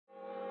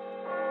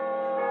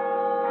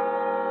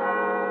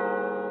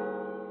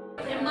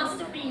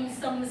been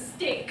some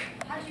mistake.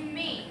 How do you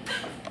mean?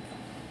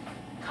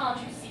 Can't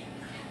you see?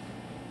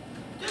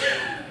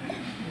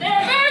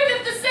 They're both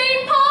at the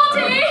same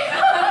party!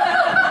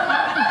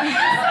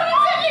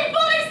 Someone simply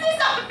bullies this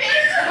up a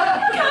bit!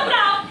 Come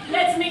now,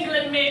 let's mingle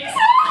and mix.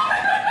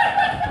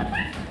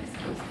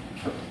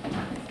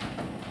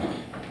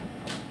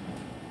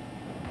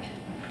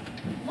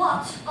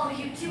 What are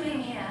you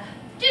doing here?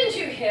 Didn't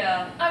you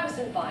hear? I was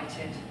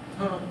invited.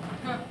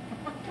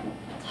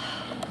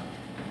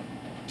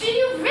 Do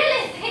you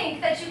really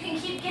think that you can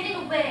keep getting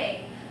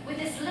away with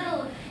this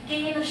little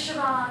game of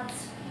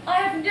charades? I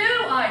have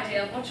no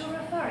idea of what you're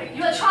referring to.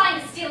 You are trying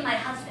to steal my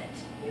husband.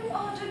 You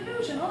are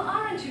delusional,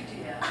 aren't you,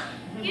 dear?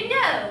 You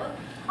know,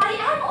 I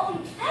am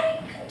on very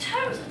good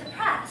terms with the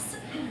press.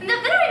 And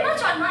they're very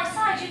much on my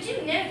side. You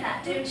do know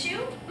that, don't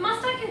you?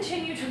 Must I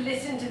continue to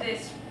listen to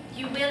this?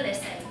 You will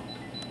listen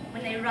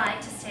when they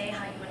write to say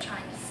how you were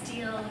trying to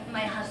steal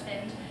my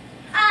husband,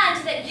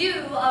 and that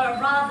you are a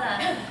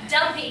rather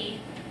dumpy,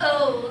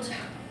 old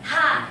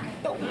hag.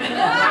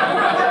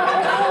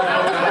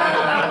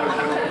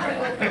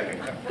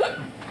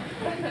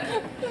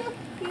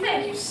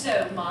 Thank you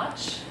so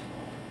much,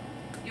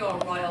 Your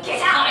Royal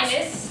Get out!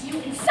 Highness. You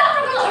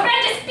insufferable,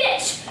 horrendous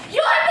bitch!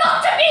 You are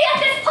not to be at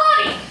this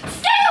party!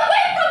 Stay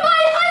away from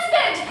my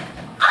husband!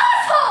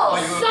 Asshole!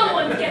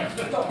 Someone get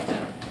the doctor.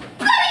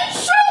 Bloody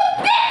true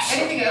bitch!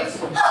 Anything else?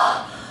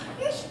 Oh,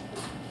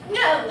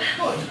 no.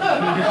 Good.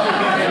 Really?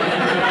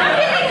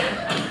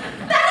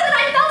 Better than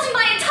I felt in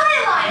my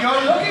entire life!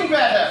 You're looking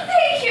better.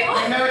 Thank you!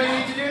 You know what you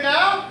need to do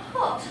now?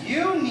 What?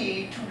 You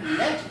need to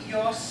let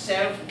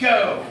yourself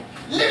go.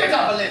 Live it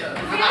up a little.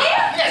 Really?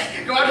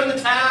 Yes, go out in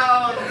the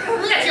town.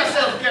 Let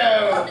yourself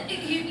go.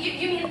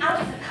 You mean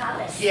out of the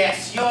palace?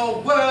 Yes, your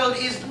world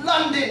is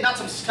London, not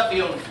some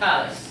stuffy old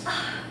palace.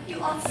 You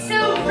are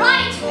so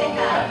right,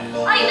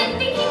 Vicar. I've been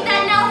thinking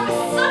that now for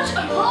such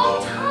a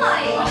long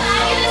time.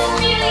 Fabulous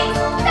feelings,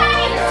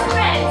 fabulous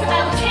friends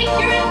about